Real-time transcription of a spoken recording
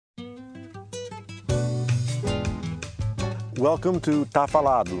Welcome to Tá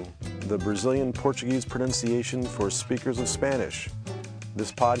Falado, the Brazilian Portuguese pronunciation for speakers of Spanish.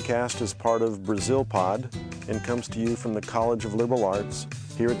 This podcast is part of Brazil Pod and comes to you from the College of Liberal Arts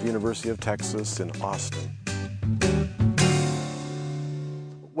here at the University of Texas in Austin.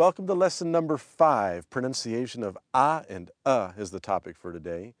 Welcome to lesson number 5. Pronunciation of A and is the topic for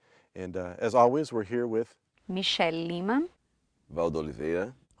today. And as always, we're here with Michelle Lima, Valdo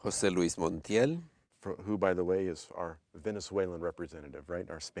Oliveira, José Luis Montiel. who, by the way, is our Venezuelan representative, right?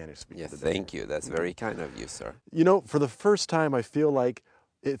 Our Spanish speaker Yes, today. thank you. That's very kind of you, sir. You know, for the first time, I feel like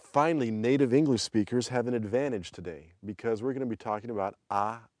finally native English speakers have an advantage today because we're going to be talking about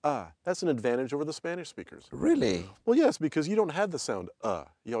That's an advantage over the Spanish speakers. Really? Well, yes, because you don't have the sound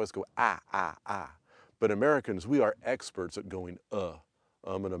You always go But Americans, we are experts at going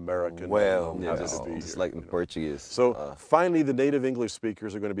I'm an American. Well, I'm yeah, happy to be it's here, like you in know. Portuguese. So finally, the native English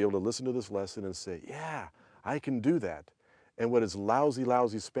speakers are going to be able to listen to this lesson and say, yeah, I can do that. And what is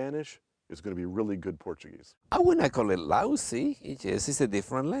lousy Spanish is going to be really good Portuguese. I wouldn't call it lousy. It's a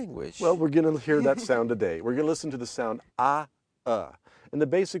different language. Well, we're going to hear that sound today. We're going to listen to the sound And the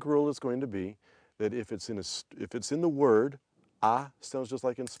basic rule is going to be that if it's in the word, sounds just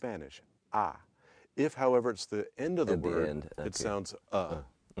like in Spanish, If, however, it's the end of the At the word, end, it okay. sounds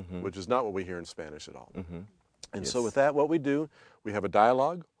which is not what we hear in Spanish at all. And so Yes. with that, what we do, we have a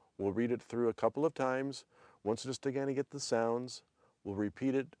dialogue. We'll read it through a couple of times. Once just again to get the sounds, we'll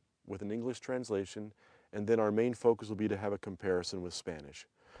repeat it with an English translation, and then our main focus will be to have a comparison with Spanish.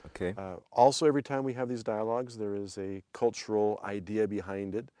 Okay. Also, every time we have these dialogues, there is a cultural idea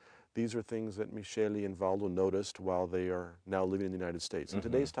behind it. These are things that Michele and Valdo noticed while they are now living in the United States. And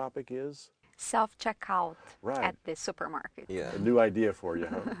today's topic is self-checkout Right. at the supermarket. Yeah. a new idea for you,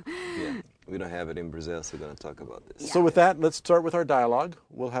 huh? Yeah. We don't have it in Brazil, so we're going to talk about this. So with that, let's start with our dialogue.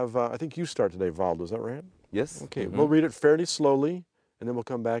 We'll have, I think you start today, Valdo, is that right? Yes? Okay, we'll read it fairly slowly, and then we'll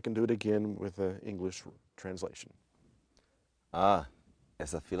come back and do it again with an English translation.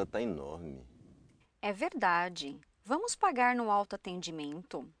 Essa fila tá enorme. É verdade. Vamos pagar no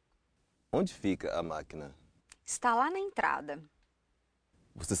autoatendimento? Onde fica a máquina? Está lá na entrada.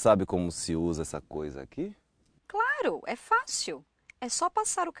 Você sabe como se usa essa coisa aqui? Claro, é fácil. É só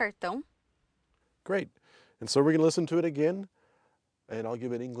passar o cartão. Great. And so we're going to listen to it again, and I'll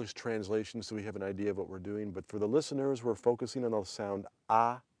give an English translation so we have an idea of what we're doing. But for the listeners, we're focusing on the sound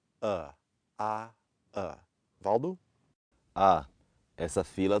Valdo? Essa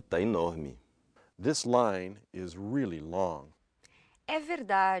fila tá enorme. This line is really long. É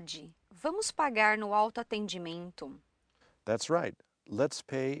verdade. Vamos pagar no autoatendimento. That's right. Let's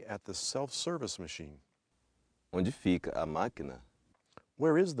pay at the self-service machine. Onde fica a máquina?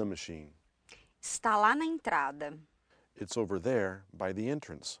 Where is the machine? Está lá na entrada. It's over there by the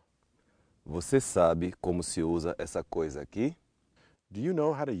entrance. Você sabe como se usa essa coisa aqui? Do you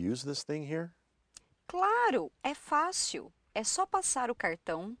know how to use this thing here? Claro, é fácil. É só passar o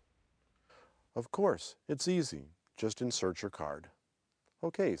cartão. Of course, it's easy. Just insert your card.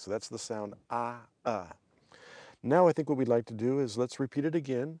 Okay, so that's the sound Now I think what we'd like to do is let's repeat it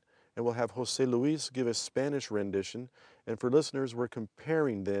again, and we'll have José Luis give a Spanish rendition. And for listeners, we're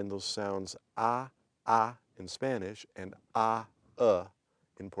comparing then those sounds in Spanish and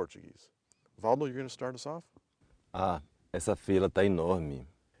in Portuguese. Valdo, you're going to start us off? Essa fila tá enorme.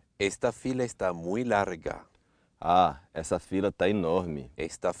 Esta fila está muy larga. Essa fila tá enorme.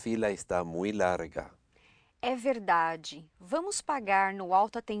 Esta fila está muy larga. É verdade. Vamos pagar no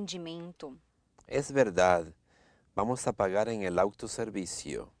autoatendimento. Es verdad. Vamos a pagar en el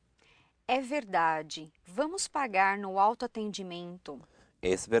autoservicio. É verdade. Vamos pagar no autoatendimento.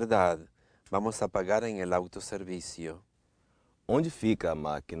 Es verdad. Vamos a pagar en el autoservicio. Onde fica a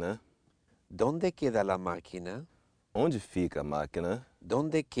máquina? ¿Dónde queda la máquina? Onde fica a máquina?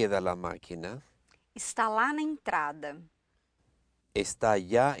 ¿Dónde queda la máquina? Está lá na entrada. Está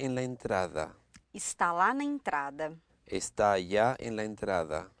allá en la entrada. Está lá na entrada. Está allá en la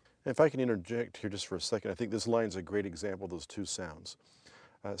entrada. If I can interject here just for a second, I think this line is a great example of those two sounds.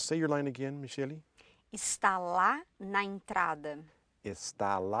 Say your line again, Michele. Está lá na entrada.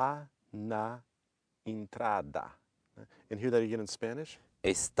 Está lá na entrada. And hear that again in Spanish.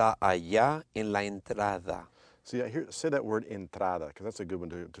 Está allá en la entrada. See, say that word entrada, because that's a good one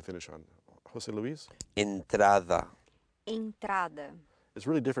to finish on. José Luis? Entrada. Entrada. It's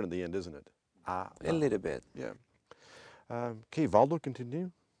really different at the end, isn't it? A little bit. Yeah. Okay, Valdo,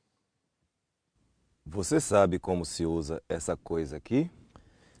 continue. Você sabe como se usa essa coisa aqui?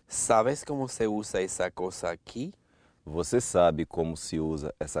 ¿Sabes cómo se usa esa cosa aquí? Você sabe como se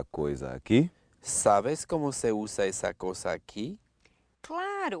usa essa coisa aqui? ¿Sabes cómo se usa esa cosa aquí?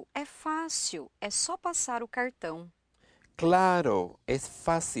 Claro, é fácil. É só passar o cartão. Claro, es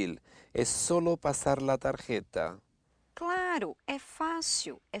fácil. Es solo pasar la tarjeta. Claro, é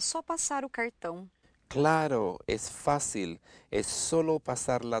fácil. É só passar o cartão. Claro, es fácil. Es solo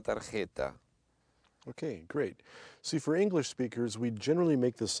pasar la tarjeta. Okay, great. See, for English speakers, we generally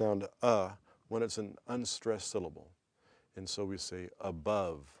make the sound when it's an unstressed syllable. And so we say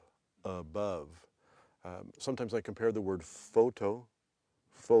above, above. Sometimes I compare the word photo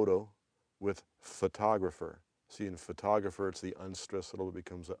with photographer. See, in photographer, it's the unstressed syllable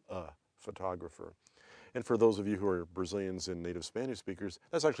becomes a photographer. And for those of you who are Brazilians and native Spanish speakers,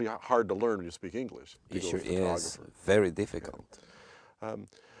 that's actually hard to learn when you speak English. to It go sure with is. photographer. Very difficult.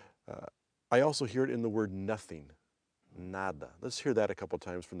 I also hear it in the word nothing, nada. Let's hear that a couple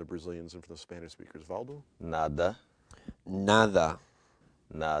times from the Brazilians and from the Spanish speakers. Valdo? Nada, Nada.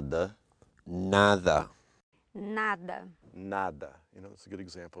 nada, Nada. Nada. Nada. You know, that's a good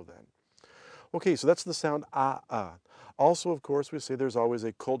example of that. Okay, so that's the sound ah. Also, of course, we say there's always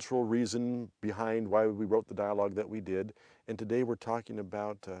a cultural reason behind why we wrote the dialogue that we did. And today we're talking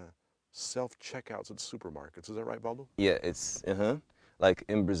about self-checkouts at supermarkets. Is that right, Valdo? Yeah, it's like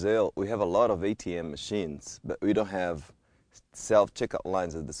in Brazil, we have a lot of ATM machines, but we don't have self-checkout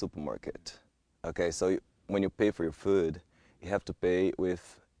lines at the supermarket. Okay, so when you pay for your food, you have to pay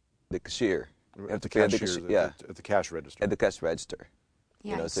with the cashier. You have At the to pay cashiers, at the cash register. at the cash register.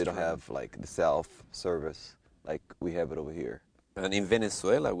 Yeah, So it's you don't true. have like the self-service like we have it over here. And in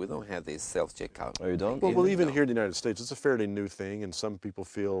Venezuela, we don't have this self-checkout. Oh, you don't? Well, even No. here in the United States, it's a fairly new thing, and some people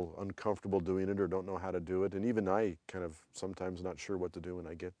feel uncomfortable doing it or don't know how to do it. And even I kind of sometimes not sure what to do when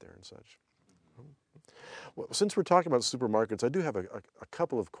I get there and such. Well, since we're talking about supermarkets, I do have a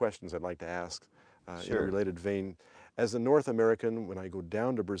couple of questions I'd like to ask in a Sure. related vein. As a North American, when I go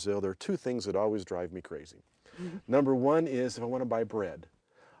down to Brazil, there are two things that always drive me crazy. Number one is if I want to buy bread,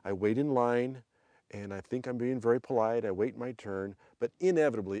 I wait in line, and I think I'm being very polite. I wait my turn, but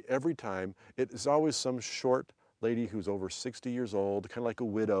inevitably, every time, it is always some short lady who's over 60 years old, kind of like a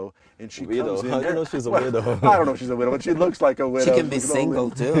widow, and she Widow? comes in. I don't know if she's a Well, widow. I don't know if she's a widow, but she looks like a widow. can be She only- single,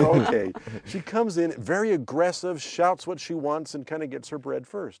 too. Okay. She comes in very aggressive, shouts what she wants, and kind of gets her bread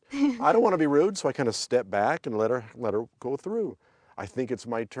first. I don't want to be rude, so I kind of step back and let her go through. I think it's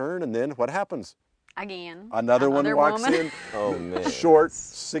my turn, and then what happens? Again. Another one walks woman. in, Oh man. short,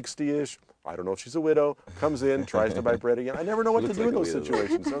 60-ish. I don't know if she's a widow. Comes in, tries to buy bread again. I never know what to Looks do in like a those widow.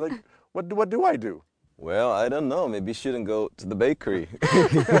 situations. So like, what do I do? Well, I don't know. Maybe you shouldn't go to the bakery.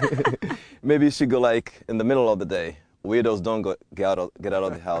 Maybe you should go like in the middle of the day. Widows don't get out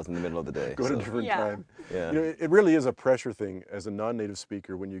of the house in the middle of the day. Go at a so- different Yeah. time. Yeah. You know, it really is a pressure thing as a non-native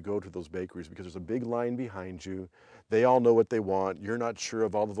speaker when you go to those bakeries because there's a big line behind you. They all know what they want. You're not sure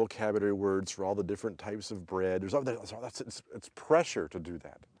of all the vocabulary words for all the different types of bread. It's pressure to do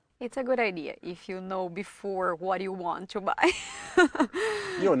that. It's a good idea if you know before what you want to buy.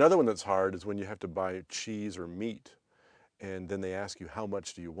 You know, another one that's hard is when you have to buy cheese or meat, and then they ask you, how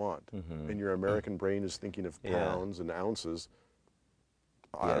much do you want? And your American brain is thinking of Yeah. pounds and ounces.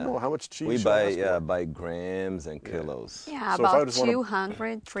 I Yeah. don't know, how much cheese We should I buy ask for? by grams and kilos. Yeah, So if I about just wanna-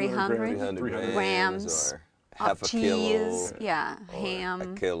 200, 300 300 300 grams or half of a kilo. cheese. Yeah, or ham.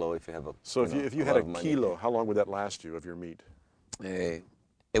 A kilo if you have a. So if you had lot a of money. kilo, how long would that last you of your meat?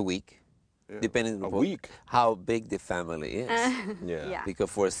 A week. Yeah. Depending A on week? how big the family is. Yeah. Yeah. Because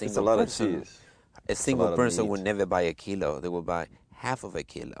for a It's single a lot of person, cheese. a single lot of person meat. would never buy a kilo. They will buy half of a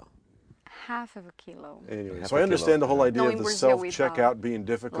kilo. Half of a kilo. Anyway, Half so I a understand kilo, the whole yeah. idea No, of in the Brazil we self-checkout being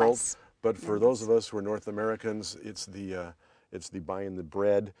difficult, less but for those of us who are North Americans, it's the buying the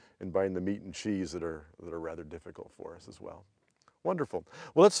bread and buying the meat and cheese that are rather difficult for us as well. Wonderful.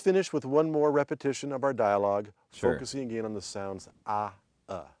 Well, let's finish with one more repetition of our dialogue, Sure. focusing again on the sounds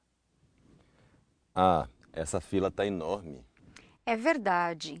Ah, essa fila tá enorme. É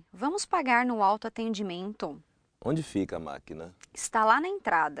verdade. Vamos pagar no autoatendimento. Onde fica a máquina? Está lá na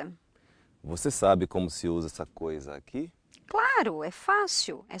entrada. Você sabe como se usa essa coisa aqui? Claro, é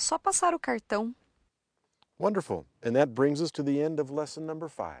fácil. É só passar o cartão. Wonderful. And that brings us to the end of lesson number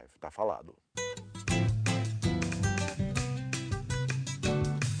 5. Tá falado.